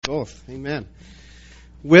Both. Amen.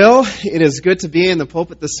 Well, it is good to be in the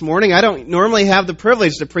pulpit this morning. I don't normally have the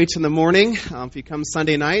privilege to preach in the morning. If you come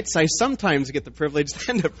Sunday nights, I sometimes get the privilege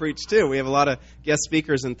then to preach too. We have a lot of guest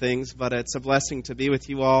speakers and things, but it's a blessing to be with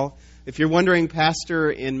you all. If you're wondering, Pastor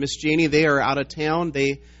and Miss Janie, they are out of town.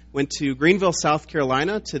 They went to Greenville, South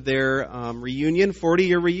Carolina to their reunion,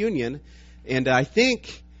 40-year reunion. And I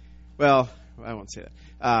think, well, I won't say that.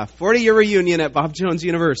 40-year reunion at Bob Jones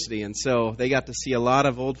University, and so they got to see a lot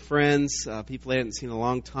of old friends, people they hadn't seen in a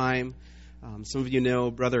long time. Some of you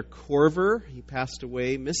know Brother Corver. He passed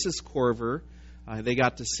away. Mrs. Corver, they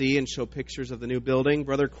got to see and show pictures of the new building.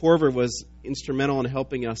 Brother Corver was instrumental in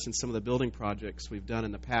helping us in some of the building projects we've done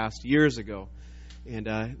in the past, years ago. And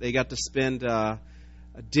they got to spend a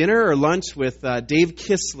dinner or lunch with Dave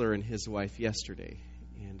Kistler and his wife yesterday.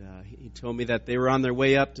 And he told me that they were on their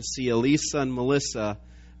way up to see Elisa and Melissa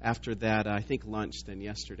after that, I think, lunch then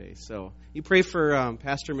yesterday. So you pray for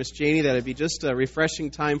Pastor Miss Janie that it'd be just a refreshing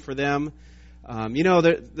time for them.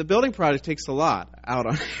 The building project takes a lot out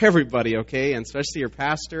on everybody, okay, and especially your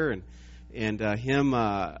pastor and him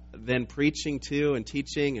then preaching too and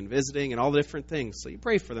teaching and visiting and all the different things. So you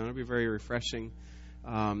pray for them. It'll be very refreshing.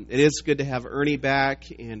 It is good to have Ernie back,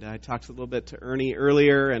 and I talked a little bit to Ernie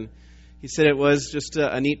earlier, and he said it was just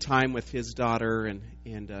a neat time with his daughter,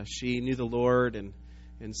 and she knew the Lord,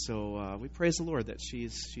 and so we praise the Lord that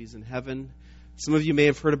she's in heaven. Some of you may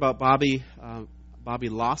have heard about Bobby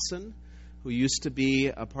Lawson, who used to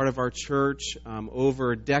be a part of our church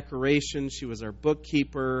over decoration. She was our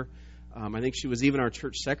bookkeeper. I think she was even our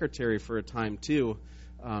church secretary for a time too.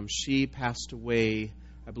 She passed away,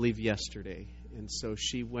 I believe, yesterday, and so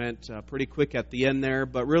she went pretty quick at the end there.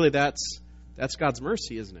 But really, that's God's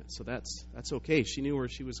mercy, isn't it? So that's okay. She knew where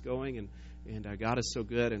she was going, and God is so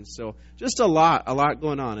good. And so just a lot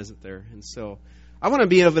going on, isn't there? And so I want to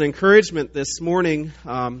be of an encouragement this morning.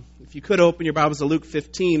 If you could open your Bibles to Luke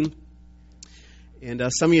 15. And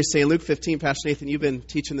some of you say, Luke 15, Pastor Nathan, you've been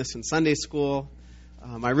teaching this in Sunday school.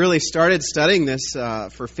 I really started studying this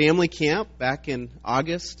for family camp back in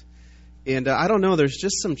August. And I don't know, there's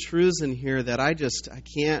just some truths in here that I just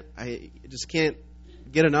can't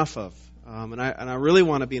get enough of. And I really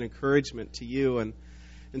want to be an encouragement to you.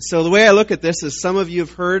 And so the way I look at this is some of you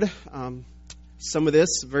have heard some of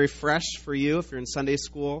this, very fresh for you if you're in Sunday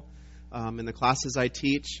school, in the classes I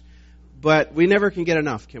teach. But we never can get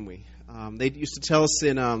enough, can we? They used to tell us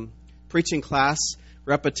in preaching class,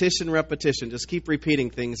 repetition, just keep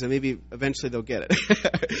repeating things, and maybe eventually they'll get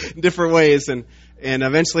it in different ways, and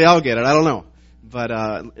eventually I'll get it. I don't know. But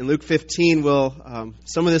in Luke 15,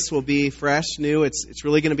 some of this will be fresh, new. It's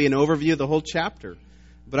really going to be an overview of the whole chapter.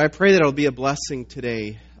 But I pray that it'll be a blessing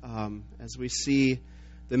today as we see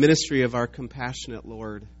the ministry of our compassionate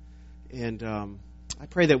Lord. And I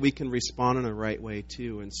pray that we can respond in a right way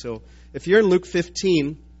too. And so if you're in Luke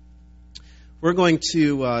 15, we're going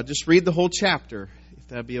to just read the whole chapter, if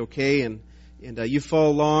that'd be okay. And you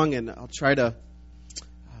follow along, and I'll try to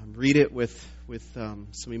read it with some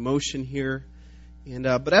emotion here. And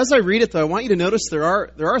but as I read it, though, I want you to notice there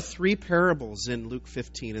are three parables in Luke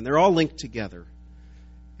 15, and they're all linked together.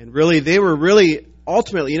 And really, they were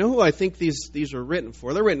ultimately, you know who I think these are written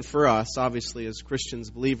for? They're written for us, obviously, as Christians,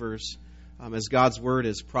 believers, as God's Word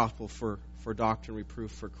is profitable for doctrine, reproof,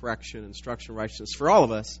 for correction, instruction, righteousness, for all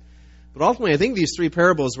of us. But ultimately, I think these three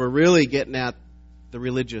parables were really getting at the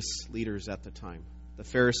religious leaders at the time, the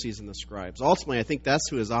Pharisees and the scribes. Ultimately, I think that's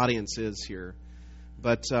who his audience is here.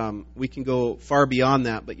 But we can go far beyond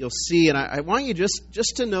that. But you'll see, and I want you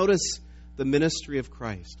just to notice the ministry of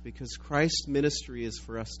Christ, because Christ's ministry is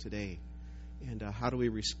for us today. And how do we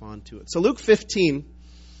respond to it? So Luke 15,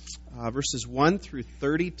 verses 1 through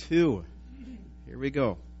 32. Here we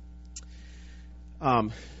go. I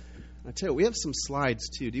tell you, we have some slides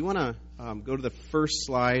too. Do you want to go to the first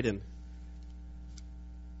slide?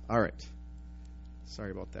 All right. Sorry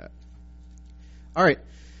about that. All right.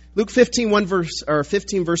 Luke 15,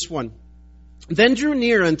 15, verse 1. Then drew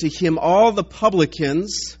near unto him all the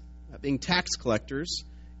publicans, being tax collectors,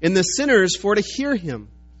 and the sinners for to hear him.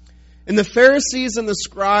 And the Pharisees and the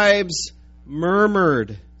scribes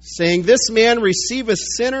murmured, saying, This man receiveth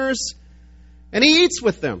sinners, and he eats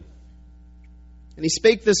with them. And he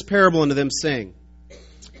spake this parable unto them, saying,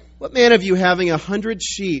 What man of you having 100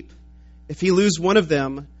 sheep, if he lose one of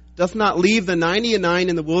them, doth not leave the 99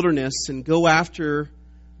 in the wilderness, and go after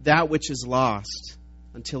that which is lost,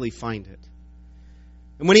 until he find it?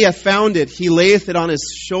 And when he hath found it, he layeth it on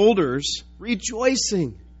his shoulders,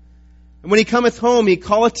 rejoicing. And when he cometh home, he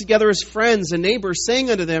calleth together his friends and neighbors,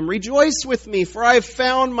 saying unto them, Rejoice with me, for I have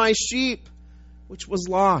found my sheep, which was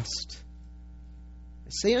lost. I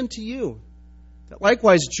say unto you, that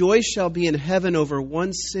likewise joy shall be in heaven over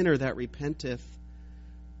one sinner that repenteth,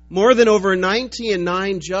 more than over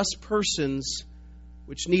 99 just persons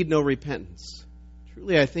which need no repentance.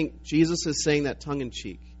 Truly, I think Jesus is saying that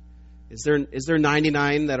tongue-in-cheek. Is there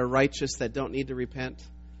 99 that are righteous that don't need to repent?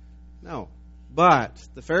 No. But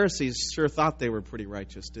the Pharisees sure thought they were pretty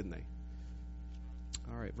righteous, didn't they?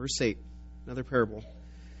 All right, verse 8, another parable.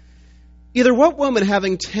 Either what woman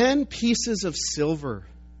having 10 pieces of silver,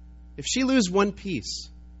 if she lose one piece,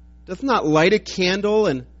 doth not light a candle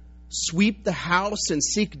and sweep the house and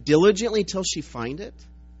seek diligently till she find it?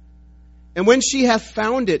 And when she hath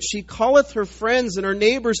found it, she calleth her friends and her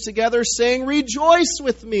neighbors together, saying, Rejoice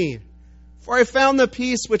with me, for I found the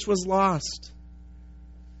piece which was lost.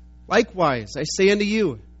 Likewise, I say unto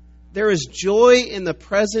you, there is joy in the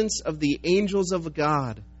presence of the angels of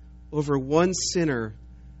God over one sinner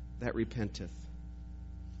that repenteth.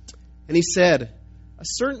 And he said, A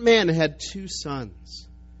certain man had 2 sons,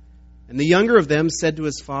 and the younger of them said to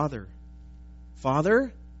his father,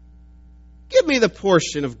 Father, give me the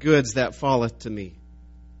portion of goods that falleth to me.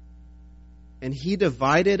 And he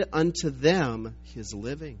divided unto them his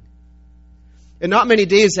living. And not many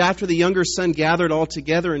days after, the younger son gathered all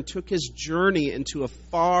together and took his journey into a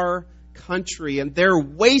far country, and there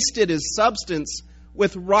wasted his substance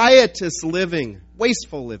with riotous living,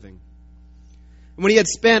 wasteful living. And when he had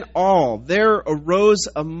spent all, there arose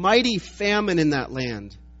a mighty famine in that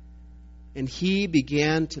land, and he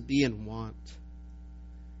began to be in want.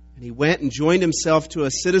 And he went and joined himself to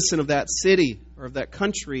a citizen of that city, or of that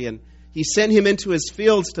country, and he sent him into his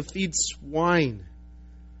fields to feed swine.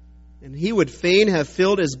 And he would fain have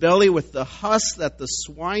filled his belly with the husk that the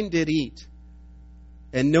swine did eat,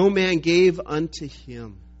 and no man gave unto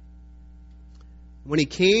him. When he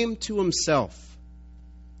came to himself,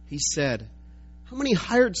 he said, How many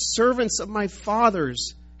hired servants of my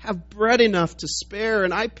father's have bread enough to spare,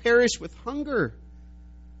 and I perish with hunger?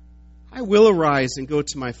 I will arise and go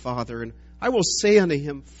to my father, and I will say unto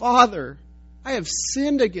him, Father, I have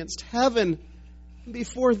sinned against heaven and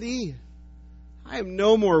before thee. I am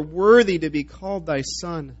no more worthy to be called thy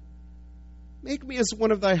son. Make me as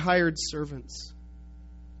one of thy hired servants.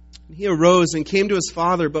 And he arose and came to his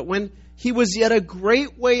father, but when he was yet a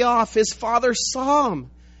great way off, his father saw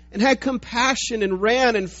him and had compassion and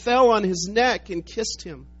ran and fell on his neck and kissed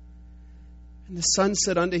him. And the son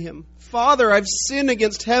said unto him, Father, I've sinned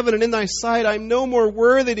against heaven and in thy sight. I am no more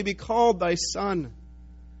worthy to be called thy son.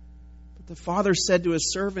 But the father said to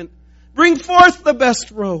his servant, Bring forth the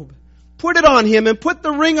best robe. Put it on him, and put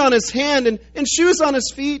the ring on his hand, and shoes on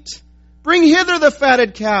his feet. Bring hither the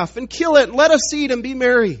fatted calf, and kill it, and let us eat and be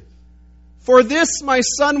merry. For this my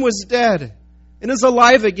son was dead, and is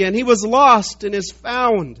alive again. He was lost, and is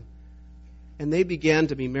found. And they began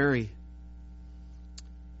to be merry.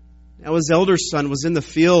 Now his elder son was in the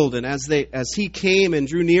field, and as he came and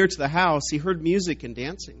drew near to the house, he heard music and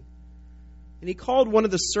dancing. And he called one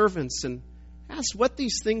of the servants, and asked what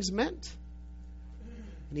these things meant.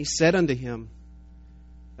 And he said unto him,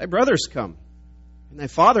 Thy brother's come, and thy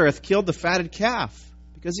father hath killed the fatted calf,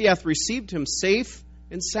 because he hath received him safe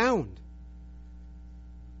and sound.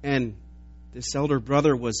 And this elder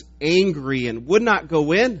brother was angry and would not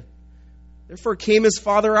go in. Therefore came his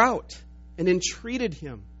father out and entreated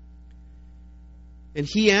him. And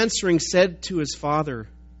he answering said to his father,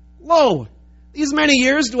 Lo, these many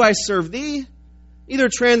years do I serve thee, neither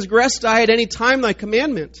transgressed I at any time thy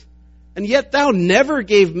commandment. And yet thou never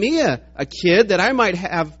gave me a kid that I might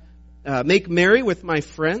have make merry with my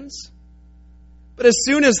friends. But as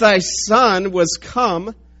soon as thy son was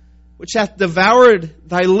come, which hath devoured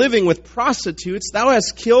thy living with prostitutes, thou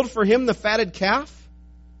hast killed for him the fatted calf.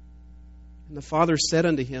 And the father said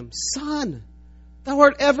unto him, Son, thou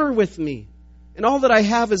art ever with me, and all that I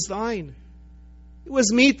have is thine. It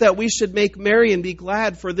was meet that we should make merry and be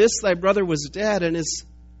glad, for this thy brother was dead and is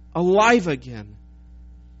alive again,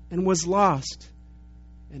 and was lost,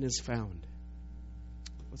 and is found.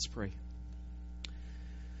 Let's pray.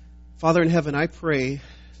 Father in heaven, I pray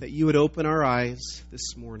that you would open our eyes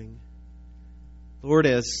this morning. Lord,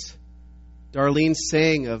 as Darlene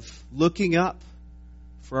sang of looking up,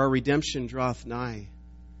 for our redemption draweth nigh.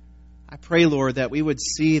 I pray, Lord, that we would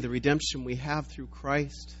see the redemption we have through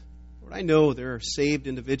Christ. Lord, I know there are saved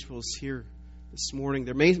individuals here this morning.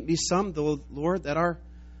 There may be some, though, Lord, that are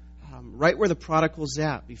right where the prodigal's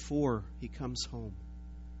at before he comes home.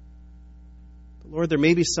 But Lord, there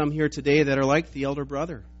may be some here today that are like the elder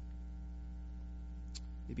brother.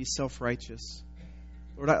 Maybe self-righteous.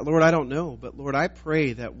 Lord, I don't know, but Lord, I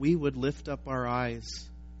pray that we would lift up our eyes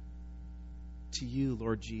to you,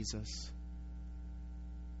 Lord Jesus.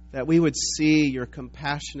 that we would see your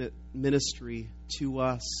compassionate ministry to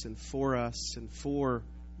us and for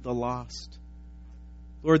the lost.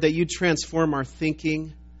 Lord, that you transform our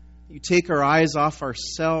thinking, you take our eyes off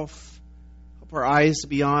ourselves, help our eyes to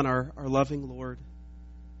be on our loving Lord.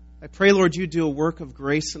 I pray, Lord, you do a work of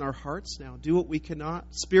grace in our hearts now. Do what we cannot.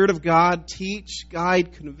 Spirit of God, teach,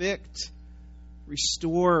 guide, convict,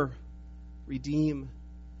 restore, redeem.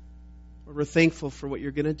 Lord, we're thankful for what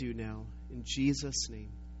you're going to do now. In Jesus'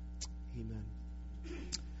 name, amen.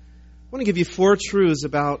 I want to give you 4 truths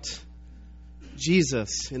about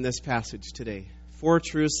Jesus in this passage today. 4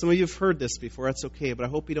 truths. Some of you have heard this before. That's okay, but I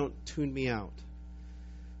hope you don't tune me out.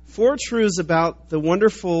 4 truths about the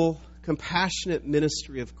wonderful, compassionate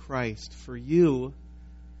ministry of Christ for you,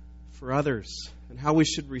 for others, and how we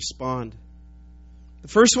should respond. The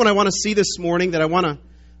first one I want to see this morning that I want to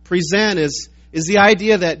present is the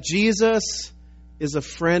idea that Jesus is a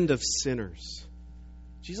friend of sinners.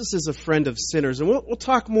 Jesus is a friend of sinners. And we'll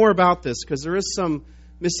talk more about this because there is some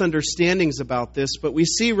misunderstandings about this. But we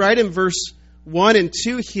see right in verse 1 and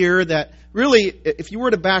 2 here that really, if you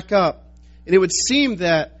were to back up, and it would seem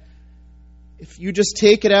that if you just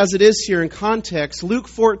take it as it is here in context, Luke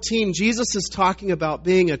 14, Jesus is talking about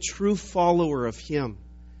being a true follower of Him.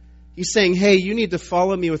 He's saying, hey, you need to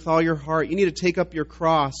follow me with all your heart. You need to take up your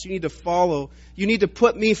cross. You need to follow. You need to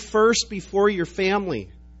put me first before your family.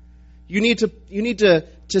 You need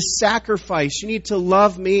to sacrifice. You need to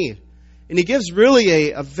love me. And he gives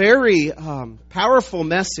really a very powerful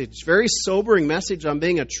message, very sobering message on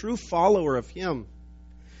being a true follower of Him.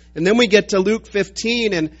 And then we get to Luke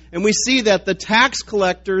 15, and we see that the tax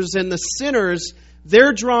collectors and the sinners,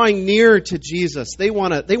 they're drawing near to Jesus. They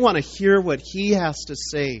want to hear what He has to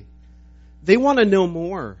say. They want to know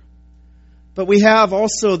more. But we have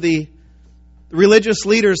also the religious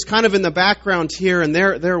leaders kind of in the background here, and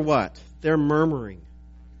they're what? They're murmuring.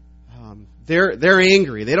 They're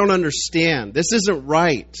angry. They don't understand. This isn't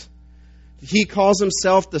right. He calls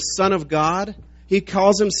Himself the Son of God. He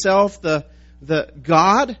calls Himself the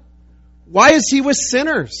God. Why is He with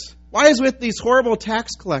sinners? Why is He with these horrible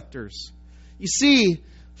tax collectors? You see,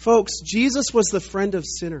 folks, Jesus was the friend of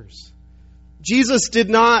sinners. Jesus did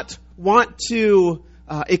not want to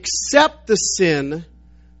accept the sin,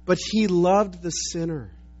 but He loved the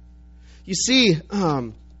sinner. You see,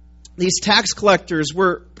 these tax collectors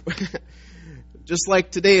were just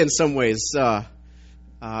like today in some ways.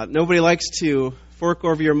 Nobody likes to fork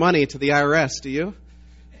over your money to the IRS, do you?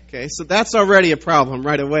 Okay, so that's already a problem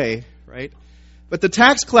right away, right? But the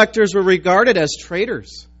tax collectors were regarded as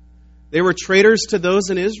traitors. They were traitors to those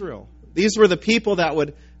in Israel. These were the people that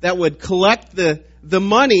would collect the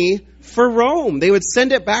money for Rome. They would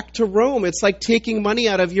send it back to Rome. It's like taking money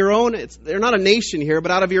out of your own, they're not a nation here,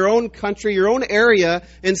 but out of your own country, your own area,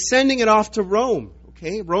 and sending it off to Rome.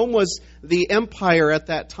 Okay? Rome was the empire at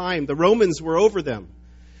that time. The Romans were over them.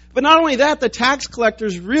 But not only that, the tax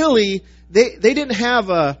collectors really, they didn't have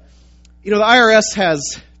the IRS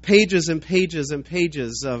has pages and pages and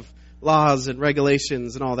pages of laws and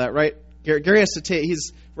regulations and all that, right? Gary has to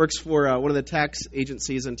works for one of the tax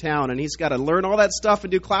agencies in town, and he's got to learn all that stuff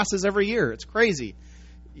and do classes every year. It's crazy.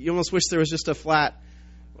 You almost wish there was just a flat,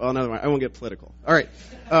 well, never mind, I won't get political. All right.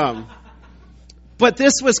 But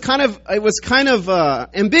this was kind of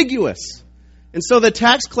ambiguous. And so the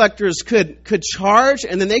tax collectors could charge,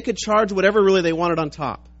 and then they could charge whatever really they wanted on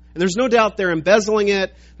top. And there's no doubt they're embezzling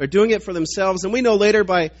it, they're doing it for themselves. And we know later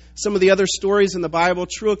by some of the other stories in the Bible,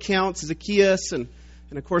 true accounts, Zacchaeus, and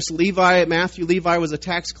of course Matthew Levi was a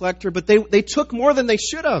tax collector, but they took more than they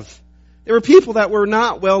should have. They were people that were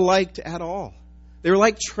not well liked at all. They were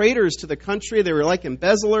like traitors to the country, they were like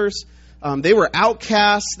embezzlers, they were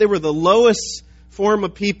outcasts, they were the lowest form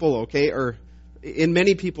of people, okay, or in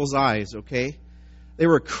many people's eyes, okay? They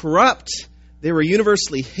were corrupt, they were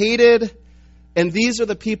universally hated, and these are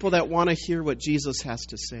the people that want to hear what Jesus has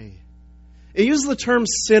to say. It uses the term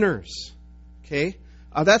sinners, okay?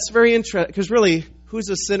 That's very interesting, because really, who's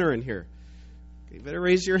a sinner in here? You better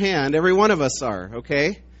raise your hand. Every one of us are,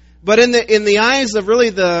 okay? But in the eyes of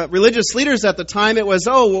really the religious leaders at the time, it was,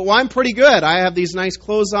 I'm pretty good. I have these nice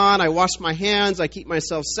clothes on. I wash my hands. I keep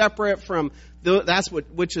myself separate from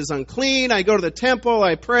which is unclean. I go to the temple.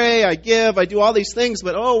 I pray. I give. I do all these things.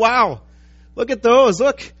 But, wow, look at those.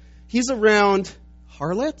 Look, he's around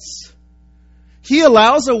harlots. He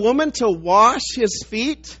allows a woman to wash his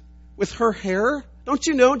feet with her hair. Don't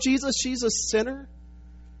you know, Jesus, she's a sinner?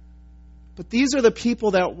 But these are the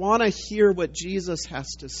people that want to hear what Jesus has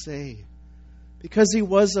to say because He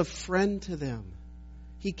was a friend to them.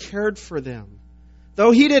 He cared for them.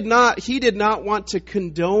 Though he did not want to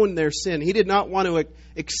condone their sin. He did not want to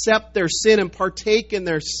accept their sin and partake in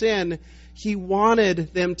their sin. He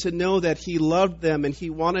wanted them to know that he loved them, and he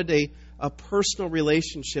wanted a personal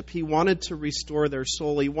relationship. He wanted to restore their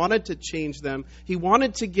soul. He wanted to change them. He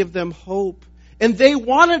wanted to give them hope. And they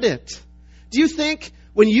wanted it. Do you think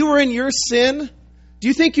when you were in your sin, do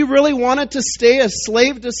you think you really wanted to stay a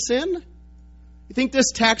slave to sin? You think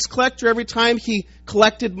this tax collector, every time he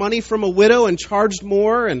collected money from a widow and charged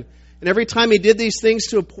more, and every time he did these things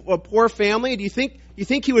to a poor family, do you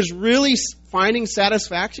think he was really finding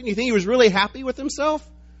satisfaction? You think he was really happy with himself?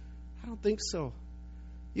 I don't think so.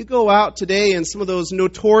 You go out today and some of those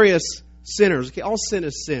notorious sinners. Okay, all sin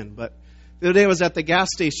is sin, but the other day I was at the gas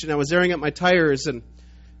station. I was airing up my tires and,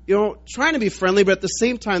 trying to be friendly, but at the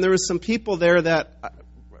same time there was some people there that,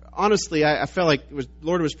 honestly, I felt like the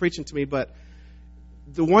Lord was preaching to me, but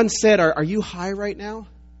the one said, are you high right now?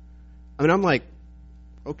 I mean, I'm like,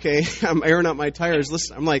 okay, I'm airing up my tires.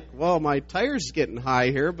 Listen, I'm like, well, my tire's getting high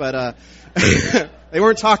here, but they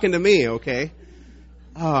weren't talking to me, okay?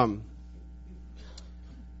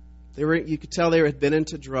 You could tell they had been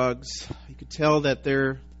into drugs. You could tell that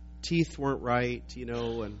their teeth weren't right,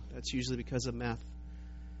 and that's usually because of meth.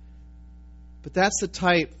 But that's the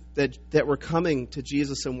type that were coming to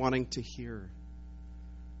Jesus and wanting to hear.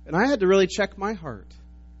 And I had to really check my heart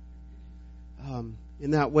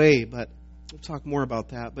in that way, but we'll talk more about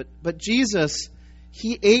that. But Jesus,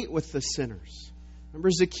 he ate with the sinners.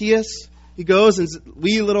 Remember Zacchaeus? He goes, and the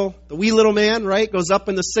wee little man, right, goes up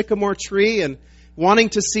in the sycamore tree and wanting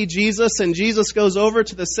to see Jesus, and Jesus goes over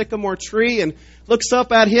to the sycamore tree and looks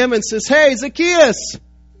up at him and says, "Hey, Zacchaeus,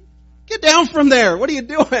 get down from there. What are you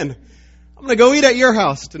doing? I'm going to go eat at your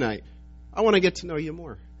house tonight. I want to get to know you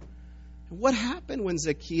more." And what happened when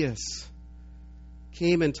Zacchaeus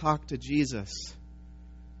came and talked to Jesus?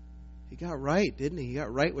 He got right, didn't he? He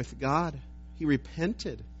got right with God. He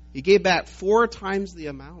repented. He gave back 4 times the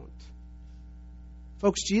amount.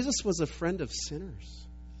 Folks, Jesus was a friend of sinners.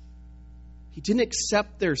 He didn't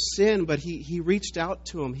accept their sin, but he reached out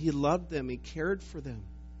to them. He loved them. He cared for them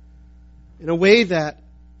in a way that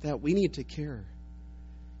we need to care.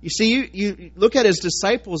 You see, you look at his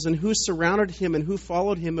disciples and who surrounded him and who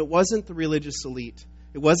followed him. It wasn't the religious elite.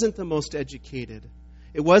 It wasn't the most educated.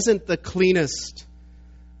 It wasn't the cleanest,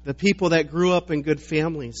 the people that grew up in good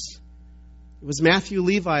families. It was Matthew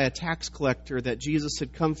Levi, a tax collector, that Jesus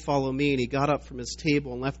had come follow me, and he got up from his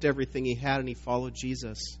table and left everything he had and he followed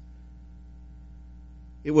Jesus.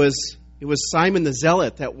 It was Simon the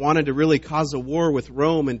Zealot that wanted to really cause a war with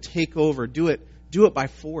Rome and take over, do it by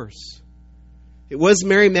force. It was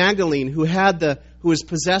Mary Magdalene who was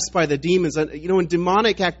possessed by the demons. When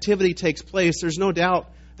demonic activity takes place, there's no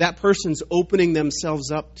doubt that person's opening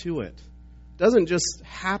themselves up to it. It doesn't just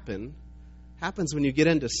happen. It happens when you get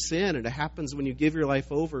into sin, and it happens when you give your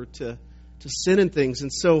life over to sin and things.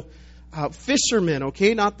 And so, fishermen,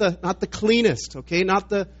 okay, not the cleanest, okay, not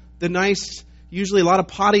the nice. Usually a lot of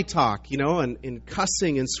potty talk, and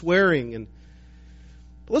cussing and swearing.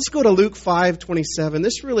 But let's go to Luke 5:27.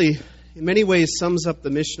 This really, in many ways, sums up the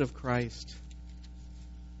mission of Christ.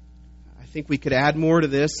 I think we could add more to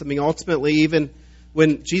this. I mean, ultimately, even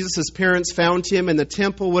when Jesus' parents found him in the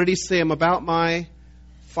temple, what did he say? "I'm about my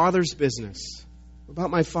Father's business."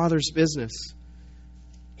 About my Father's business.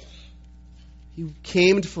 He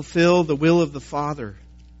came to fulfill the will of the Father.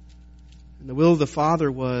 And the will of the Father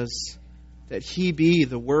was that he be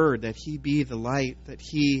the Word, that he be the light, that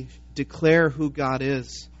he declare who God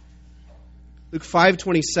is. Luke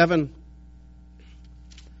 5:27.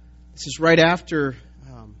 This is right after,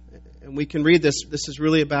 and we can read this. This is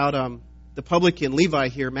really about the publican Levi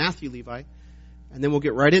here, Matthew Levi. And then we'll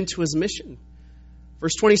get right into his mission.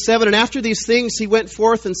 Verse 27, "And after these things he went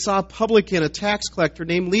forth and saw a publican, a tax collector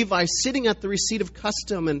named Levi, sitting at the receipt of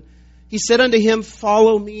custom. And he said unto him,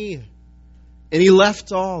 Follow me. And he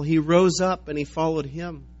left all. He rose up and he followed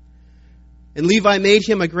him. And Levi made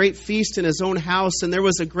him a great feast in his own house. And there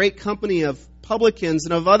was a great company of publicans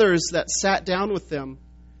and of others that sat down with them.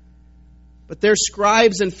 But their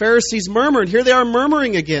scribes and Pharisees murmured." Here they are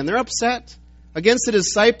murmuring again. They're upset against the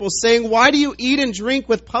disciples, saying, "Why do you eat and drink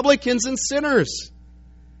with publicans and sinners?"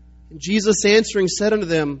 And Jesus answering said unto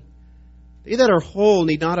them, "They that are whole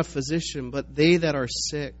need not a physician, but they that are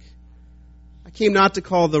sick. I came not to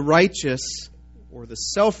call the righteous or the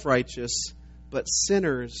self-righteous, but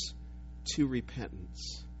sinners to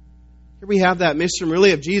repentance." Here we have that mission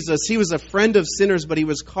really of Jesus. He was a friend of sinners, but he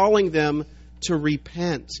was calling them to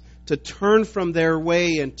repent, to turn from their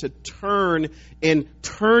way and to turn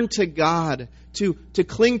to God, to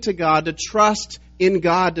cling to God, to trust in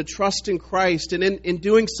God, to trust in Christ. And in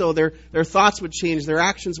doing so, their thoughts would change, their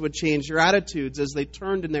actions would change, their attitudes as they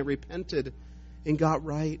turned and they repented and got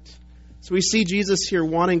right. So we see Jesus here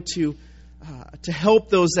wanting to help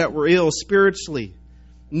those that were ill spiritually,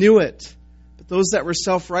 knew it. But those that were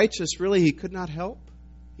self-righteous, really, he could not help.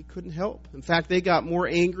 He couldn't help. In fact, they got more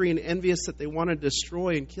angry and envious that they wanted to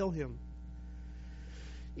destroy and kill him.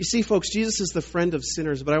 You see, folks, Jesus is the friend of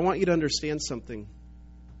sinners, but I want you to understand something.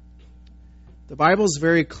 The Bible is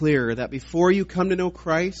very clear that before you come to know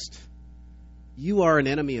Christ, you are an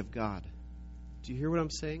enemy of God. Do you hear what I'm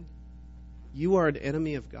saying? You are an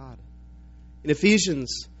enemy of God. In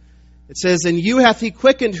Ephesians, it says, "And you hath he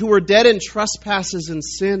quickened who were dead in trespasses and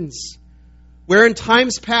sins, where in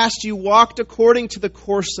times past you walked according to the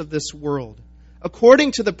course of this world,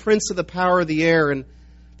 according to the prince of the power of the air, and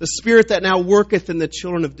the spirit that now worketh in the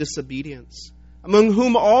children of disobedience, among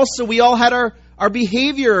whom also we all had our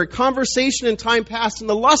behavior, our conversation in time past in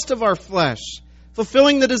the lust of our flesh,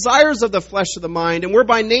 fulfilling the desires of the flesh of the mind, and were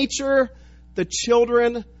by nature the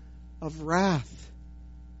children of wrath.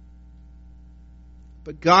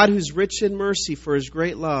 But God, who's rich in mercy for his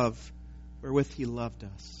great love, wherewith he loved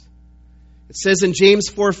us." It says in James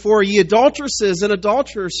 4:4, "Ye adulteresses and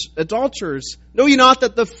adulterers, know ye not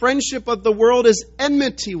that the friendship of the world is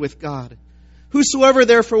enmity with God? Whosoever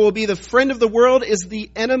therefore will be the friend of the world is the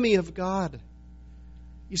enemy of God."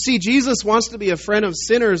 You see, Jesus wants to be a friend of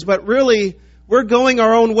sinners, but really, we're going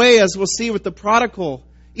our own way, as we'll see with the prodigal.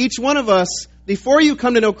 Each one of us, before you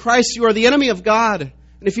come to know Christ, you are the enemy of God.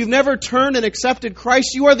 And if you've never turned and accepted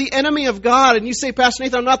Christ, you are the enemy of God. And you say, "Pastor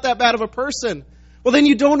Nathan, I'm not that bad of a person." Well, then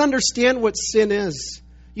you don't understand what sin is.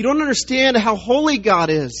 You don't understand how holy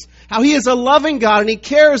God is, how he is a loving God and he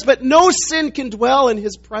cares, but no sin can dwell in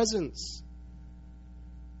his presence.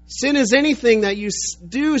 Sin is anything that you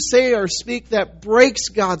do, say, or speak that breaks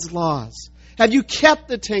God's laws. Have you kept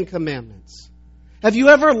the Ten Commandments? Have you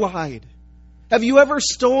ever lied? Have you ever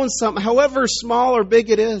stolen something, however small or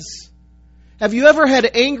big it is? Have you ever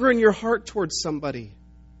had anger in your heart towards somebody?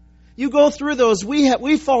 You go through those.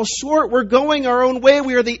 We fall short. We're going our own way.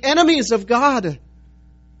 We are the enemies of God.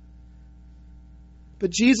 But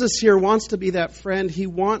Jesus here wants to be that friend. He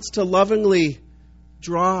wants to lovingly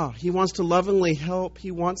draw. He wants to lovingly help.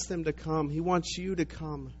 He wants them to come. He wants you to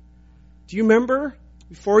come. Do you remember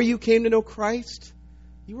before you came to know Christ?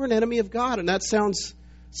 You were an enemy of God. And that sounds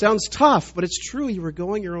tough, but it's true. You were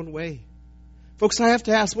going your own way. Folks, I have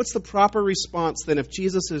to ask, what's the proper response then if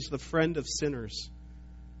Jesus is the friend of sinners?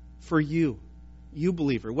 For you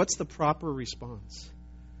believer, what's the proper response?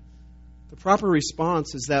 The proper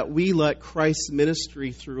response is that we let Christ minister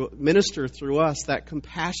through us, that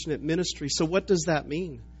compassionate ministry. So what does that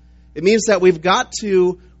mean? It means that we've got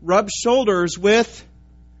to rub shoulders with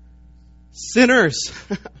sinners.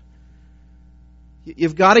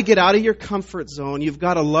 You've got to get out of your comfort zone. You've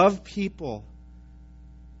got to love people.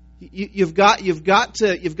 You've got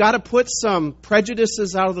to put some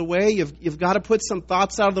prejudices out of the way. You've got to put some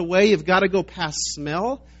thoughts out of the way. You've got to go past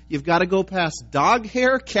smell. You've got to go past dog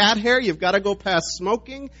hair, cat hair. You've got to go past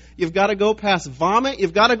smoking. You've got to go past vomit.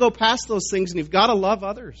 You've got to go past those things, and you've got to love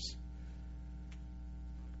others.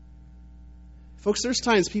 Folks, there's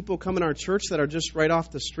times people come in our church that are just right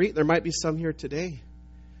off the street. There might be some here today.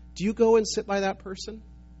 Do you go and sit by that person?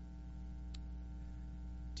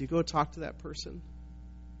 Do you go talk to that person?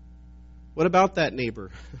 What about that neighbor?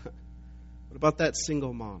 What about that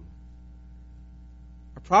single mom?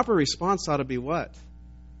 Our proper response ought to be what?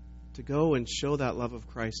 To go and show that love of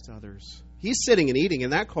Christ to others. He's sitting and eating.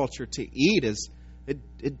 In that culture, to eat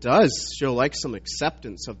it does show like some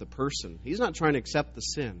acceptance of the person. He's not trying to accept the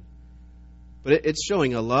sin. But it's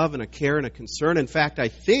showing a love and a care and a concern. In fact, I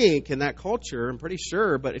think in that culture, I'm pretty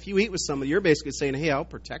sure, but if you eat with somebody, you're basically saying, hey, I'll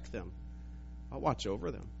protect them. I'll watch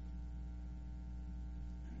over them.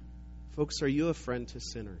 Folks, are you a friend to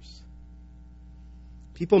sinners?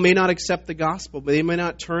 People may not accept the gospel, but they may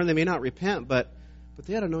not turn, they may not repent, but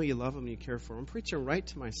they ought to know you love them and you care for them. I'm preaching right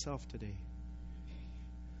to myself today.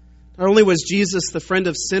 Not only was Jesus the friend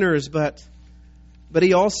of sinners, but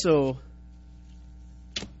he also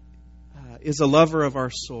is a lover of our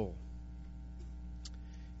soul.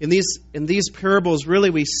 In these parables, really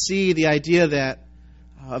we see the idea that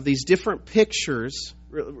of these different pictures.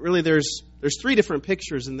 Really, there's three different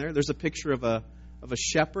pictures in there. There's a picture of a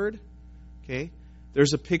shepherd. Okay,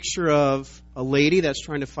 there's a picture of a lady that's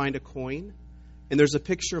trying to find a coin, and there's a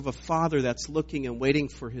picture of a father that's looking and waiting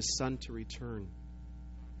for his son to return.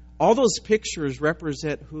 All those pictures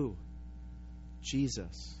represent who?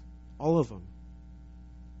 Jesus. All of them.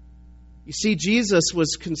 You see, Jesus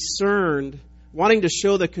was concerned, wanting to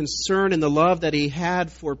show the concern and the love that he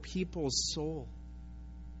had for people's soul.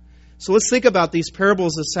 So let's think about these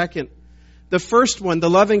parables a second. The first one, the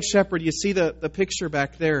loving shepherd, you see the picture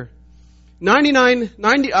back there. 90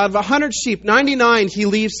 out of 100 sheep, 99 he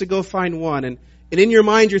leaves to go find one. And in your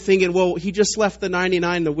mind you're thinking, well, he just left the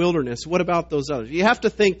 99 in the wilderness. What about those others? You have to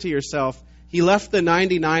think to yourself, he left the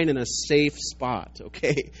 99 in a safe spot,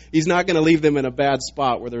 okay? He's not going to leave them in a bad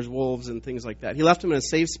spot where there's wolves and things like that. He left them in a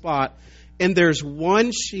safe spot. And there's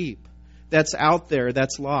one sheep that's out there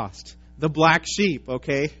that's lost. The black sheep,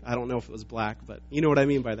 okay? I don't know if it was black, but you know what I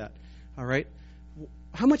mean by that. All right?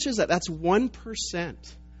 How much is that? That's 1%.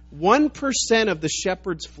 1% of the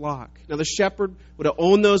shepherd's flock. Now, the shepherd would have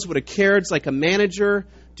owned those, would have cared. It's like a manager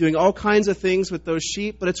doing all kinds of things with those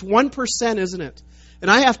sheep. But it's 1%, isn't it?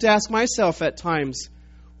 And I have to ask myself at times,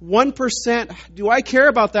 1%, do I care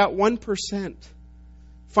about that 1%?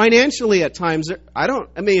 Financially at times,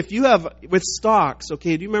 if you have, with stocks,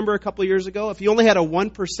 okay, do you remember a couple of years ago? If you only had a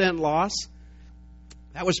 1% loss,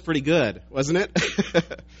 that was pretty good, wasn't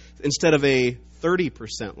it? Instead of a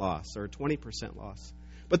 30% loss or a 20% loss.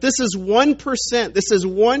 But this is 1%. This is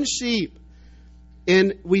one sheep.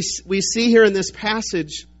 And we see here in this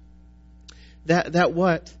passage that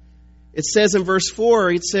what? It says in verse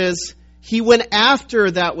 4, it says, he went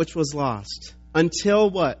after that which was lost until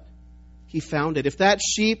what? He found it. If that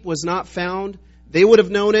sheep was not found, they would have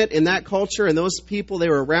known it in that culture, and those people, they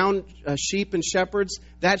were around sheep and shepherds,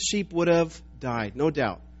 that sheep would have died, no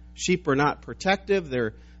doubt. Sheep are not protective.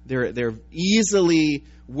 They're easily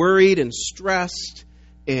worried and stressed,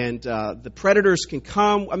 and the predators can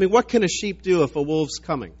come. I mean, what can a sheep do if a wolf's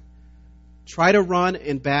coming? Try to run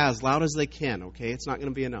and baa as loud as they can, okay? It's not going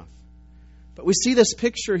to be enough. But we see this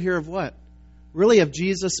picture here of what? Really of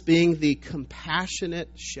Jesus being the compassionate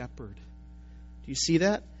shepherd. Do you see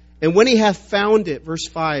that? And when he hath found it, verse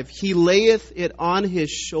 5, he layeth it on his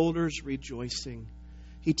shoulders rejoicing.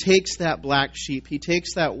 He takes that black sheep. He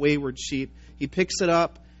takes that wayward sheep. He picks it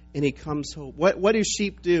up and he comes home. What do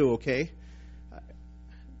sheep do, okay?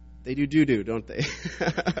 They do doo-doo, don't they?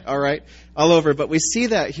 All right? All over. But we see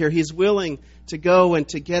that here. He's willing to go and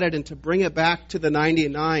to get it and to bring it back to the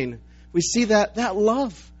 99. We see that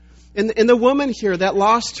love. And the woman here that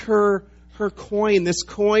lost her coin, this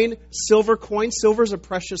coin, silver coin. Silver is a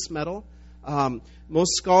precious metal.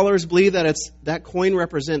 Most scholars believe that coin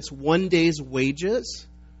represents 1 day's wages.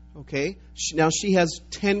 Okay? Now she has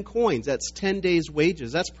 10 coins. That's 10 days'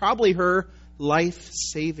 wages. That's probably her life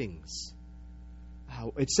savings.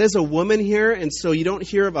 It says a woman here, and so you don't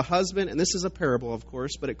hear of a husband, and this is a parable, of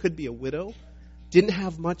course, but it could be a widow. Didn't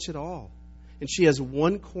have much at all. And she has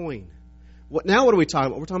one coin. Now what are we talking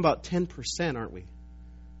about? We're talking about 10%, aren't we?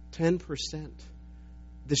 10%.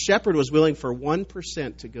 The shepherd was willing for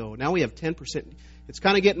 1% to go. Now we have 10%. It's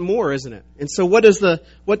kind of getting more, isn't it? And so what does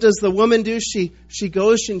the woman do? She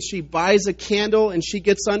goes and she buys a candle and she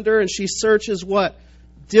gets under and she searches what?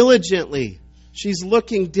 Diligently. She's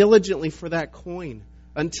looking diligently for that coin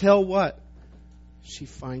until what? She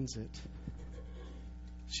finds it.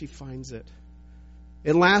 She finds it.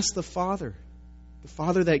 And last, the father. The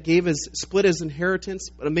father that split his inheritance.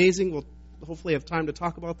 But amazing. We'll hopefully have time to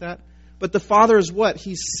talk about that. But the father is what?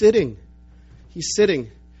 He's sitting. He's sitting.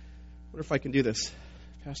 I wonder if I can do this.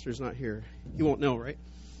 Pastor's not here. He won't know, right?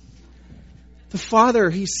 The father,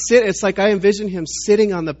 it's like I envision him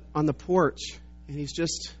sitting on the porch. And he's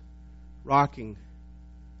just rocking,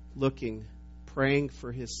 looking, praying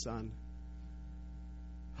for his son.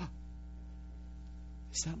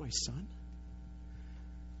 Is that my son?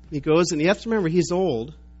 He goes, and you have to remember, he's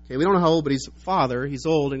old. Okay, we don't know how old, but he's a father. He's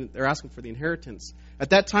old, and they're asking for the inheritance.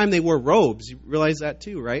 At that time, they wore robes. You realize that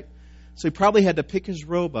too, right? So he probably had to pick his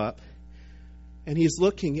robe up, and he's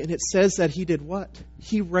looking, and it says that he did what?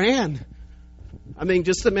 He ran. I mean,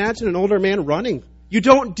 just imagine an older man running. You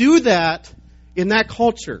don't do that in that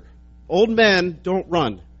culture. Old men don't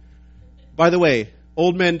run. By the way,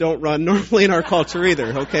 old men don't run normally in our culture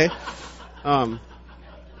either, okay?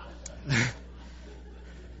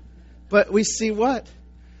 But we see what?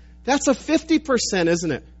 That's a 50%,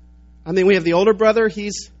 isn't it? I mean, we have the older brother.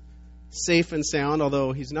 He's safe and sound,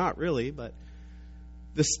 although he's not really. But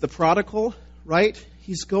the prodigal, right?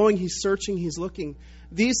 He's going, he's searching, he's looking.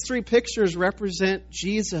 These three pictures represent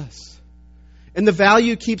Jesus. And the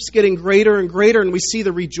value keeps getting greater and greater, and we see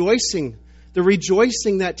the rejoicing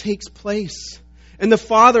that takes place. And the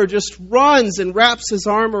father just runs and wraps his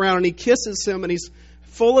arm around, and he kisses him, and he's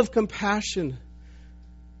full of compassion,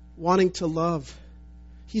 wanting to love.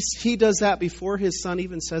 He does that before his son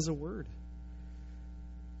even says a word.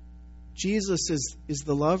 Jesus is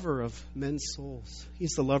the lover of men's souls.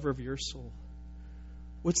 He's the lover of your soul.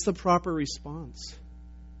 What's the proper response?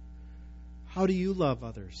 How do you love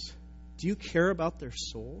others? Do you care about their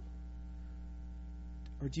soul?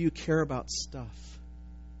 Or do you care about stuff?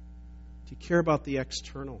 Do you care about the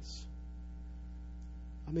externals?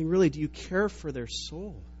 I mean, really, do you care for their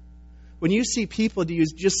soul? When you see people, do you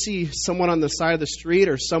just see someone on the side of the street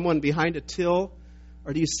or someone behind a till?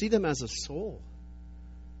 Or do you see them as a soul?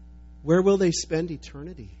 Where will they spend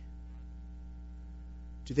eternity?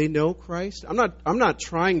 Do they know Christ? I'm not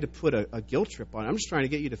trying to put a guilt trip on it. I'm just trying to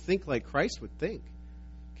get you to think like Christ would think.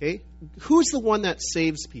 Okay? Who's the one that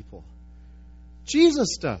saves people?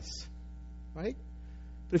 Jesus does. Right?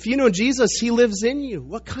 But if you know Jesus, He lives in you.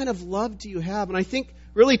 What kind of love do you have? And I think,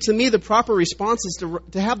 really, to me, the proper response is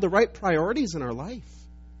to have the right priorities in our life.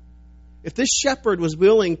 If this shepherd was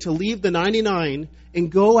willing to leave the 99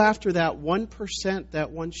 and go after that 1%,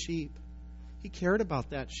 that one sheep, he cared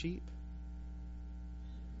about that sheep.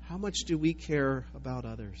 How much do we care about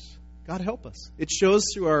others? God help us. It shows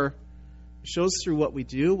through what we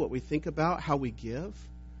do, what we think about, how we give,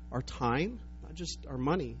 our time, not just our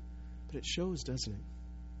money, but it shows, doesn't it?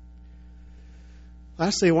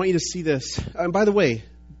 Lastly, I want you to see this. And by the way,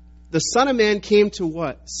 the Son of Man came to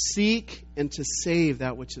what? Seek and to save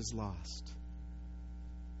that which is lost.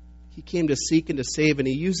 He came to seek and to save, and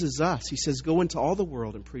He uses us. He says, go into all the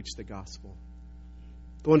world and preach the gospel.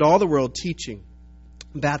 Go into all the world teaching,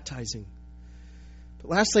 baptizing. But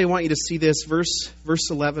lastly, I want you to see this. Verse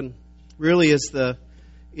 11 really is the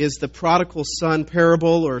prodigal son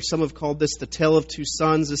parable, or some have called this the tale of two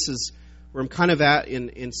sons. This is where I'm kind of at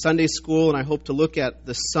in Sunday school, and I hope to look at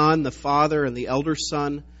the son, the father, and the elder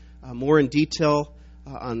son more in detail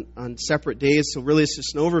on separate days. So really it's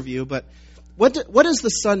just an overview. But what does the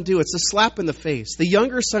son do? It's a slap in the face. The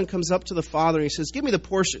younger son comes up to the father and he says, give me the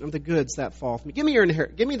portion of the goods that fall from me. Give me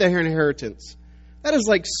the inheritance. That is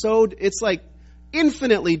it's like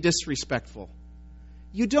infinitely disrespectful.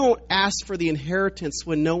 You don't ask for the inheritance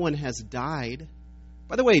when no one has died.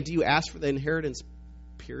 By the way, do you ask for the inheritance,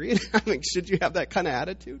 period? I mean, should you have that kind of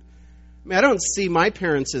attitude? I mean, I don't see my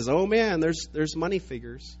parents as, oh man, there's money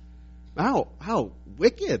figures. How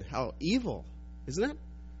wicked, how evil, isn't it?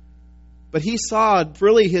 But he saw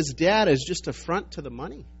really his dad as just a front to the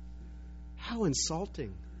money. How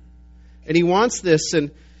insulting. And he wants this,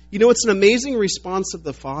 and it's an amazing response of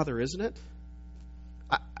the father, isn't it?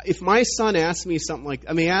 If my son asked me something like,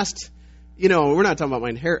 we're not talking about my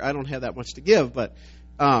inheritance, I don't have that much to give, but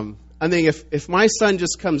if my son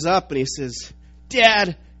just comes up and he says,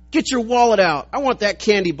 Dad, get your wallet out, I want that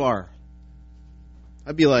candy bar.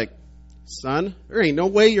 I'd be like, son, there ain't no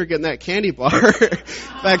way you're getting that candy bar. In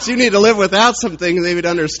fact, you need to live without some things they would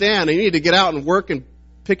understand. You need to get out and work and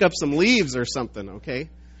pick up some leaves or something, okay?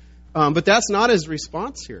 But that's not his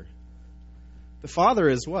response here. The father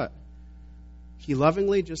is what? He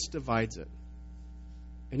lovingly just divides it.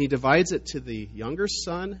 And he divides it to the younger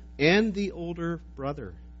son and the older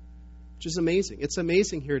brother, which is amazing. It's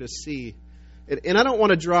amazing here to see. And I don't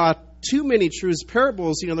want to draw too many truths.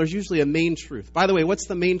 Parables, there's usually a main truth. By the way, what's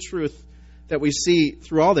the main truth that we see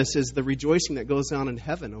through all this is the rejoicing that goes on in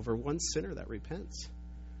heaven over one sinner that repents.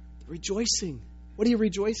 Rejoicing. What are you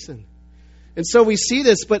rejoicing? And so we see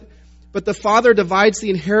this, but the father divides the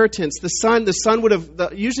inheritance. The son would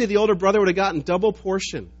have, usually the older brother would have gotten double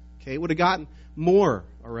portion. Okay, would have gotten more,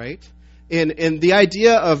 all right? And the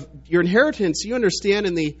idea of your inheritance, you understand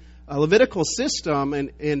in the Levitical system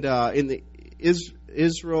and in the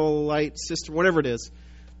Israelite system, whatever it is,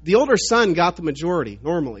 the older son got the majority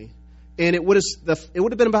normally. And it would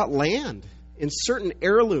have been about land and certain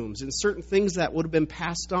heirlooms and certain things that would have been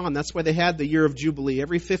passed on. That's why they had the year of Jubilee.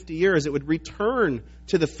 Every 50 years, it would return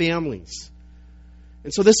to the families.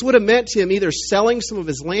 And so this would have meant to him either selling some of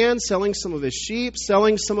his land, selling some of his sheep,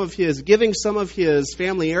 giving some of his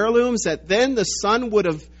family heirlooms that then the son would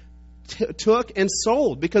have took and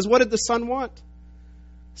sold. Because what did the son want?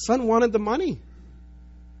 The son wanted the money.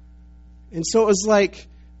 And so it was like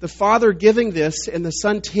the father giving this and the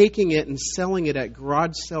son taking it and selling it at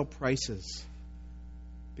garage sale prices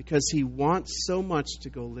because he wants so much to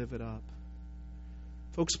go live it up.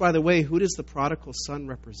 Folks, by the way, who does the prodigal son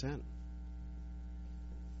represent?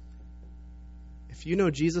 If you know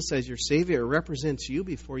Jesus as your Savior, it represents you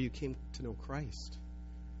before you came to know Christ.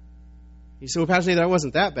 You say, well, Pastor Nathan, that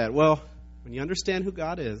wasn't that bad. Well, when you understand who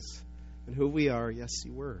God is and who we are, yes,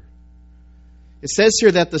 you were. It says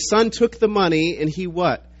here that the son took the money and he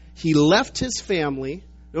what? He left his family,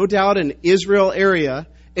 no doubt in Israel area,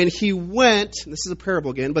 and he went, and this is a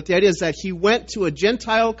parable again, but the idea is that he went to a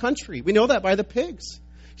Gentile country. We know that by the pigs.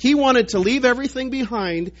 He wanted to leave everything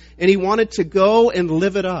behind, and he wanted to go and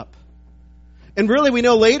live it up. And really, we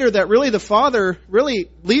know later that really the father, really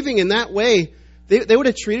leaving in that way, they would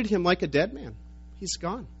have treated him like a dead man. He's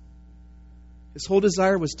gone. His whole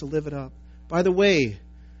desire was to live it up. By the way,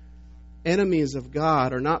 enemies of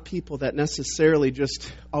God are not people that necessarily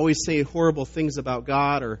just always say horrible things about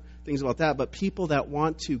God or things about that, but people that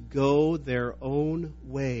want to go their own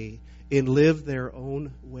way and live their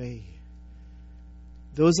own way.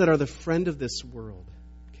 Those that are the friend of this world,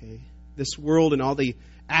 okay? This world and all the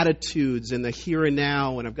attitudes and the here and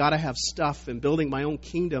now, and I've got to have stuff and building my own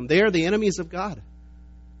kingdom, they are the enemies of God.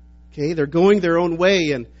 Okay? They're going their own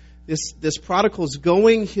way, and this prodigal is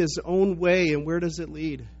going his own way, and where does it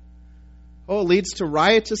lead? Oh, it leads to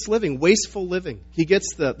riotous living, wasteful living. He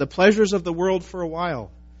gets the pleasures of the world for a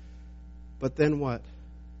while. But then what?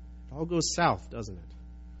 It all goes south, doesn't it?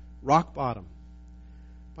 Rock bottom.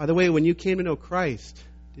 By the way, when you came to know Christ,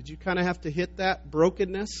 did you kind of have to hit that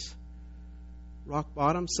brokenness? Rock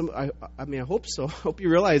bottom? I hope so. I hope you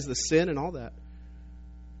realize the sin and all that.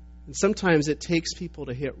 And sometimes it takes people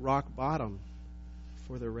to hit rock bottom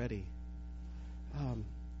before they're ready.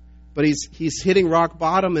 But he's hitting rock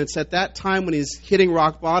bottom, and it's at that time when he's hitting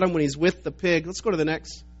rock bottom, when he's with the pig. Let's go to the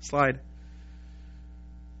next slide.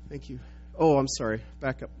 Thank you. Oh, I'm sorry.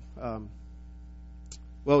 Back up.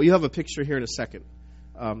 Well, you have a picture here in a second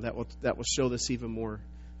that will show this even more.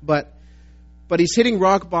 But he's hitting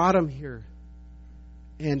rock bottom here,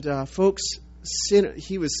 and folks, sin.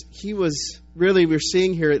 He was really, we're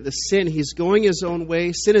seeing here the sin. He's going his own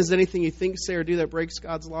way. Sin is anything you think, say, or do that breaks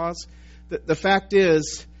God's laws. The fact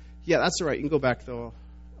is, yeah, that's all right. You can go back though.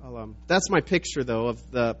 That's my picture though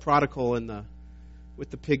of the prodigal and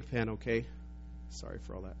with the pig pen. Okay, sorry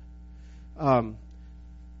for all that.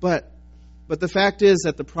 But the fact is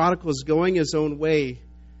that the prodigal is going his own way,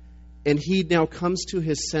 and he now comes to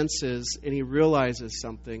his senses and he realizes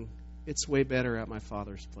something. It's way better at my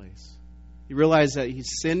Father's place. He realized that he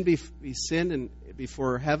sinned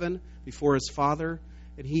before heaven, before his Father,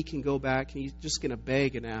 and he can go back and he's just going to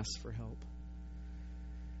beg and ask for help.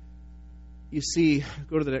 You see,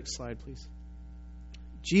 go to the next slide, please.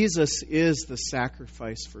 Jesus is the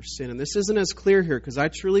sacrifice for sin. And this isn't as clear here because I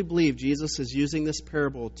truly believe Jesus is using this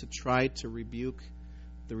parable to try to rebuke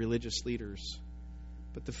the religious leaders.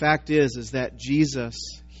 But the fact is that Jesus,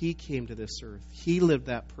 He came to this earth. He lived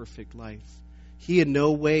that perfect life. He in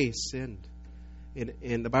no way sinned.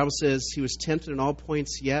 And the Bible says He was tempted in all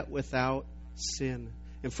points, yet without sin.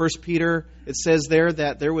 In 1 Peter, it says there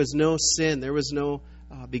that there was no sin. There was no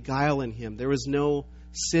beguile in Him. There was no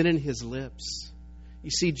sin in His lips. You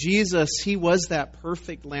see, Jesus, He was that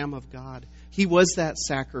perfect Lamb of God. He was that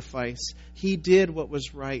sacrifice. He did what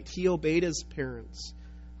was right. He obeyed His parents.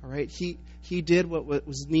 All right? He did what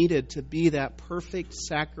was needed to be that perfect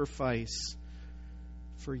sacrifice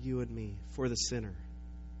for you and me, for the sinner.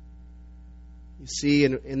 You see,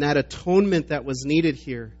 in that atonement that was needed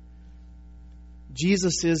here,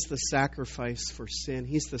 Jesus is the sacrifice for sin.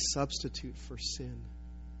 He's the substitute for sin.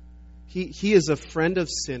 He is a friend of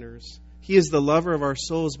sinners. He is the lover of our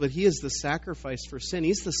souls, but He is the sacrifice for sin.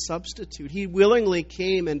 He's the substitute. He willingly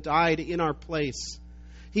came and died in our place.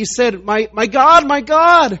 He said, my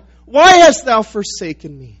God, why hast thou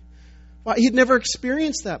forsaken me? Well, he'd never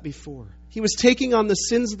experienced that before. He was taking on the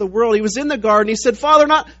sins of the world. He was in the garden. He said, Father,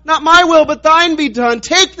 not my will, but thine be done.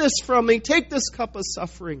 Take this from me. Take this cup of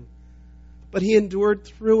suffering. But He endured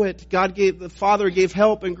through it. The Father gave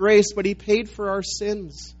help and grace, but He paid for our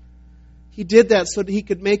sins. He did that so that He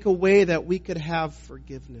could make a way that we could have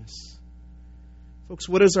forgiveness. Folks,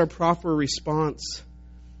 what is our proper response?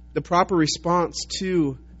 The proper response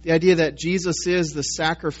to the idea that Jesus is the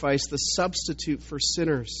sacrifice, the substitute for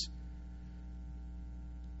sinners.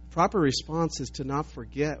 The proper response is to not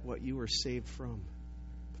forget what you were saved from.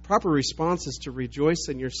 The proper response is to rejoice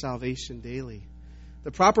in your salvation daily.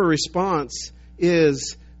 The proper response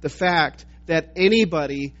is the fact that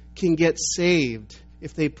anybody can get saved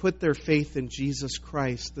if they put their faith in Jesus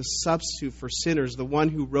Christ, the substitute for sinners, the one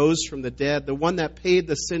who rose from the dead, the one that paid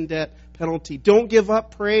the sin debt penalty. Don't give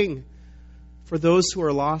up praying for those who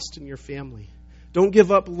are lost in your family. Don't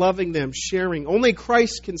give up loving them, sharing. Only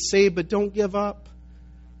Christ can save, but don't give up.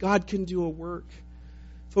 God can do a work.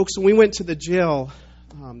 Folks, when we went to the jail,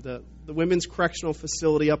 the women's correctional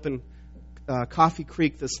facility up in Coffee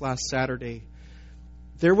Creek this last Saturday,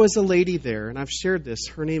 there was a lady there, and I've shared this.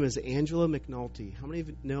 Her name is Angela McNulty. How many of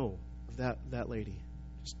you know of that lady?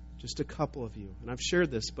 Just a couple of you. And I've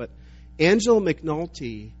shared this, but Angela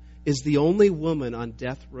McNulty is the only woman on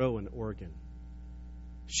death row in Oregon.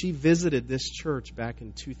 She visited this church back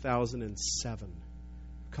in 2007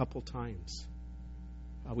 a couple times.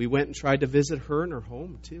 We went and tried to visit her in her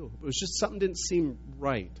home, too. It was just something didn't seem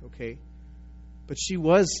right, okay? But she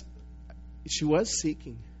was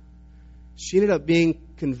seeking. She ended up being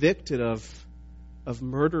convicted of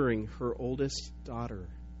murdering her oldest daughter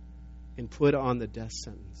and put on the death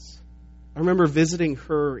sentence. I remember visiting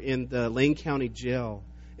her in the Lane County Jail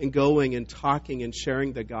and going and talking and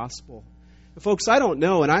sharing the gospel. And folks, I don't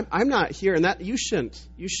know, and I'm not here, and that you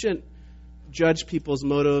shouldn't judge people's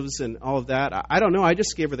motives and all of that. I don't know. I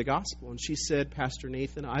just gave her the gospel, and she said, Pastor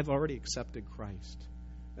Nathan, I've already accepted Christ,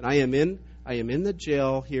 and I am in the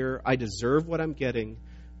jail here. I deserve what I'm getting,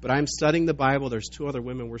 but I'm studying the Bible. There's 2 other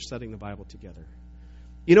women. We're studying the Bible together.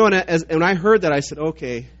 You know, and when I heard that, I said,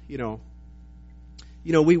 okay,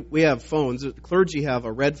 we have phones. The clergy have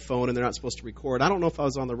a red phone, and they're not supposed to record. I don't know if I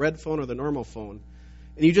was on the red phone or the normal phone.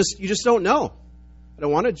 And you just don't know. I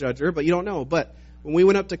don't want to judge her, but you don't know. But when we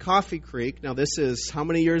went up to Coffee Creek, now this is how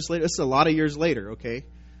many years later? This is a lot of years later, okay?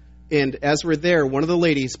 And as we're there, one of the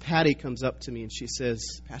ladies, Patty, comes up to me and she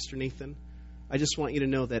says, Pastor Nathan, I just want you to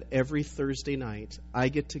know that every Thursday night I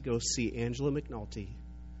get to go see Angela McNulty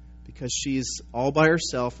because she's all by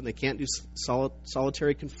herself and they can't do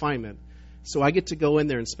solitary confinement. So I get to go in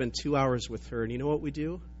there and spend 2 hours with her. And you know what we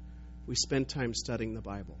do? We spend time studying the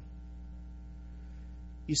Bible.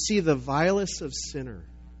 You see, the vilest of sinner,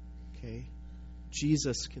 okay,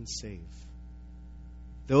 Jesus can save.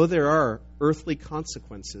 Though there are earthly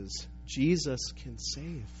consequences, Jesus can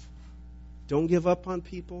save. Don't give up on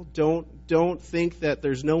people. Don't think that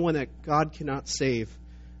there's no one that God cannot save.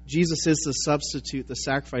 Jesus is the substitute, the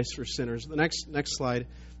sacrifice for sinners. The next slide.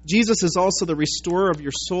 Jesus is also the restorer of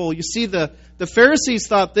your soul. You see, the Pharisees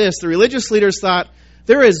thought this. The religious leaders thought,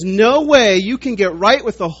 there is no way you can get right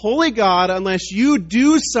with the holy God unless you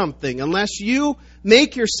do something, unless you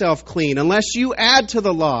make yourself clean, unless you add to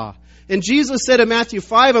the law. And Jesus said in Matthew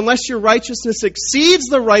 5, unless your righteousness exceeds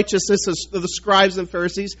the righteousness of the scribes and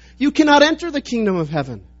Pharisees, you cannot enter the kingdom of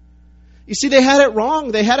heaven. You see, they had it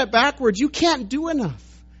wrong. They had it backwards. You can't do enough.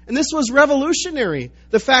 And this was revolutionary.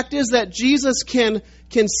 The fact is that Jesus can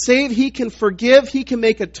save, He can forgive, He can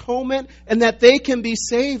make atonement, and that they can be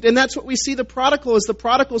saved. And that's what we see the prodigal is. The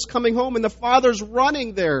prodigal's coming home and the father's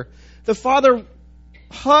running there. The father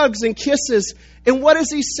hugs and kisses. And what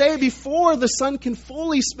does he say before the son can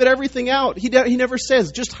fully spit everything out? He never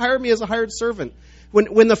says, just hire me as a hired servant.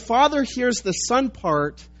 When the father hears the son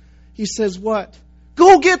part, he says what?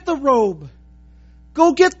 Go get the robe.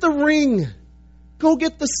 Go get the ring. Go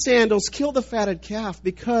get the sandals, kill the fatted calf,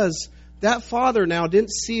 because that father now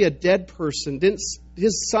didn't see a dead person.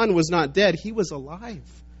 His son was not dead. He was alive.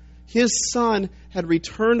 His son had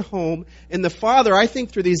returned home, and the father, I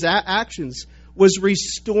think through these actions, was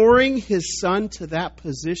restoring his son to that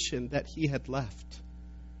position that he had left.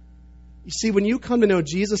 You see, when you come to know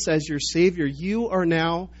Jesus as your Savior, you are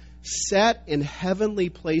now set in heavenly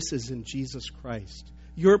places in Jesus Christ.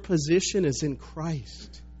 Your position is in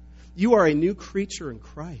Christ. You are a new creature in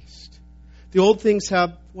Christ. The old things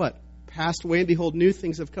have, what? Passed away, and behold, new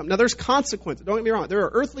things have come. Now, there's consequences. Don't get me wrong. There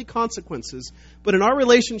are earthly consequences. But in our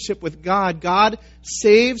relationship with God, God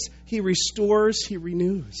saves, He restores, He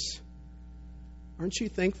renews. Aren't you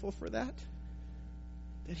thankful for that?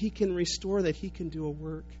 That He can restore, that He can do a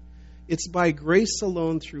work. It's by grace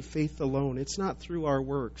alone, through faith alone. It's not through our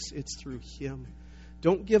works. It's through Him.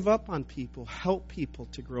 Don't give up on people. Help people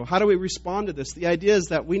to grow. How do we respond to this? The idea is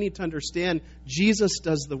that we need to understand Jesus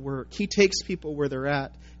does the work. He takes people where they're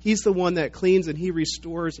at. He's the one that cleans and He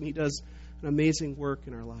restores, and He does an amazing work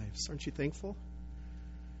in our lives. Aren't you thankful?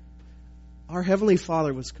 Our Heavenly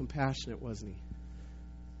Father was compassionate, wasn't He?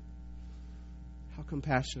 How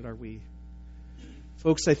compassionate are we?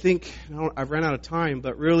 Folks, I think, I've run out of time,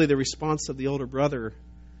 but really the response of the older brother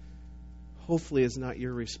hopefully is not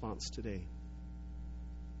your response today.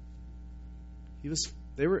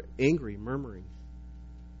 They were angry, murmuring.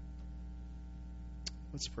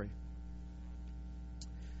 Let's pray.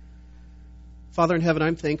 Father in heaven,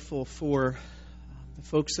 I'm thankful for the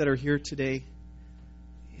folks that are here today.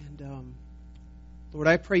 And Lord,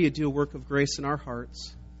 I pray You do a work of grace in our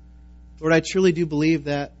hearts. Lord, I truly do believe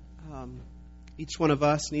that each one of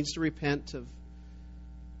us needs to repent of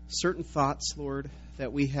certain thoughts, Lord,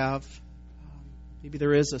 that we have. Maybe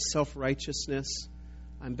there is a self-righteousness.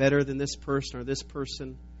 I'm better than this person or this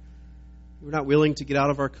person. We're not willing to get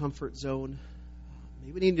out of our comfort zone.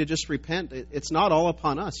 Maybe we need to just repent. It's not all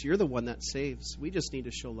upon us. You're the one that saves. We just need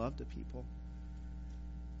to show love to people.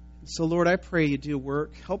 So, Lord, I pray You do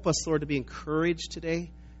work. Help us, Lord, to be encouraged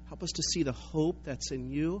today. Help us to see the hope that's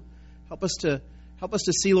in You. Help us to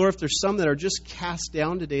see, Lord, if there's some that are just cast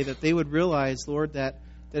down today, that they would realize, Lord, that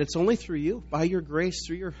it's only through You, by Your grace,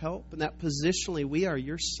 through Your help, and that positionally we are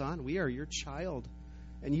Your son, we are Your child.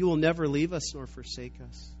 And You will never leave us nor forsake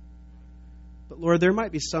us. But Lord, there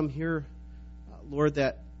might be some here, Lord,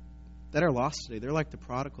 that are lost today. They're like the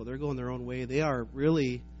prodigal. They're going their own way. They are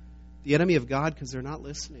really the enemy of God because they're not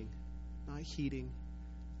listening, not heeding.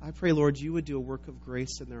 I pray, Lord, you would do a work of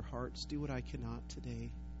grace in their hearts. Do what I cannot today.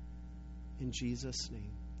 In Jesus'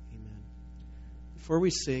 name, amen. Before we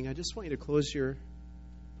sing, I just want you to close your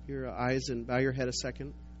eyes and bow your head a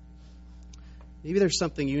second. Maybe there's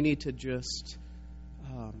something you need to just,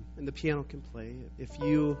 and the piano can play.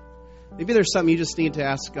 Maybe there's something you just need to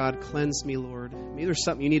ask God, cleanse me, Lord. Maybe there's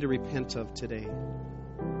something you need to repent of today.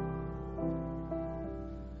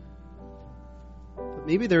 But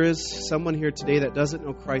maybe there is someone here today that doesn't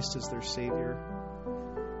know Christ as their Savior.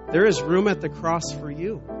 There is room at the cross for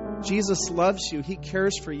you. Jesus loves you. He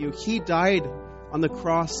cares for you. He died on the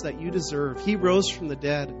cross that you deserve. He rose from the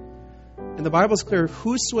dead. And the Bible is clear,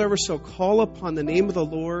 whosoever shall call upon the name of the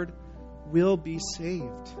Lord will be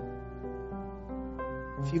saved.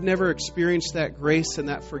 If you've never experienced that grace and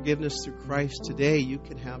that forgiveness through Christ, today you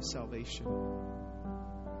can have salvation.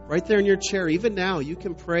 Right there in your chair, even now, you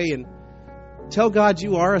can pray and tell God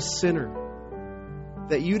you are a sinner,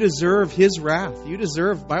 that you deserve His wrath.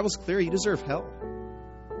 The Bible's clear, you deserve hell.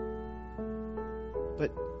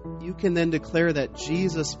 But you can then declare that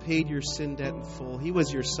Jesus paid your sin debt in full. He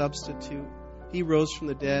was your substitute. He rose from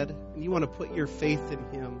the dead, and you want to put your faith in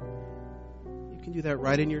Him. You can do that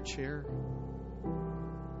right in your chair.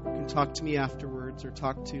 You can talk to me afterwards or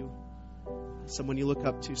talk to someone you look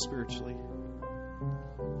up to spiritually.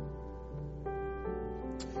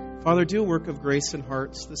 Father, do a work of grace in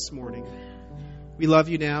hearts this morning. We love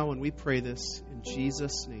you now, and we pray this in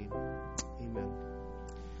Jesus' name. Amen.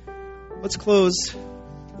 Let's close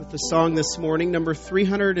with the song this morning, number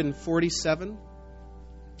 347.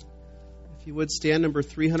 If you would stand, number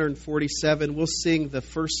 347. We'll sing the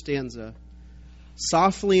first stanza.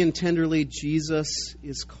 Softly and tenderly, Jesus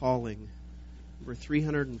is calling. Number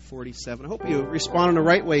 347. I hope you respond in the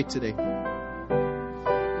right way today.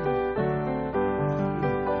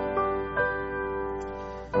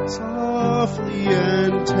 Softly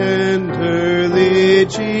and tenderly,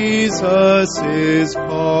 Jesus is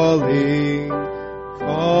calling,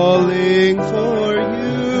 calling for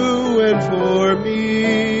you and for me.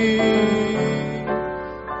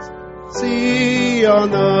 See on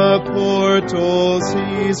the portals,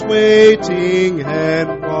 He's waiting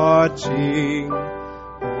and watching,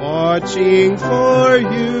 watching for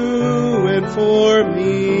you and for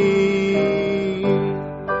me.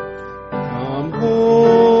 Come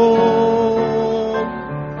home,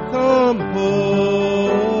 come home.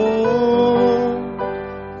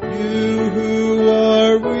 You who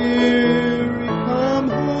are weary, come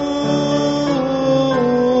home.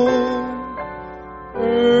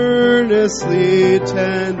 Earnestly,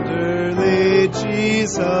 tenderly,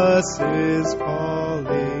 Jesus is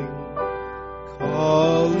calling,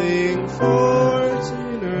 calling for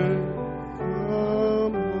sinners,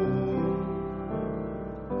 come home.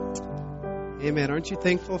 Amen. Aren't you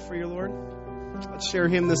thankful for your Lord? Let's share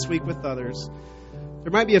Him this week with others.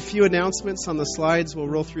 There might be a few announcements on the slides. We'll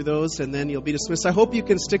roll through those, and then you'll be dismissed. I hope you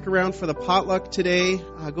can stick around for the potluck today.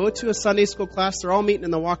 Go to a Sunday school class. They're all meeting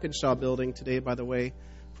in the Walkinshaw building today, by the way.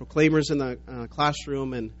 Proclaimers in the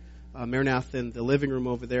classroom and Maranatha in the living room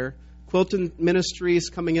over there. Quilton Ministry is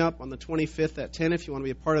coming up on the 25th at 10 if you want to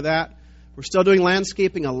be a part of that. We're still doing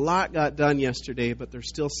landscaping. A lot got done yesterday, but there's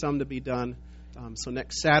still some to be done. So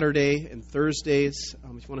next Saturday and Thursdays, if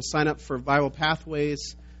you want to sign up for Bible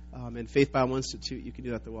Pathways and Faith Bible Institute, you can do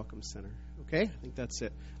that at the Welcome Center. Okay? I think that's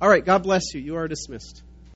it. All right. God bless you. You are dismissed.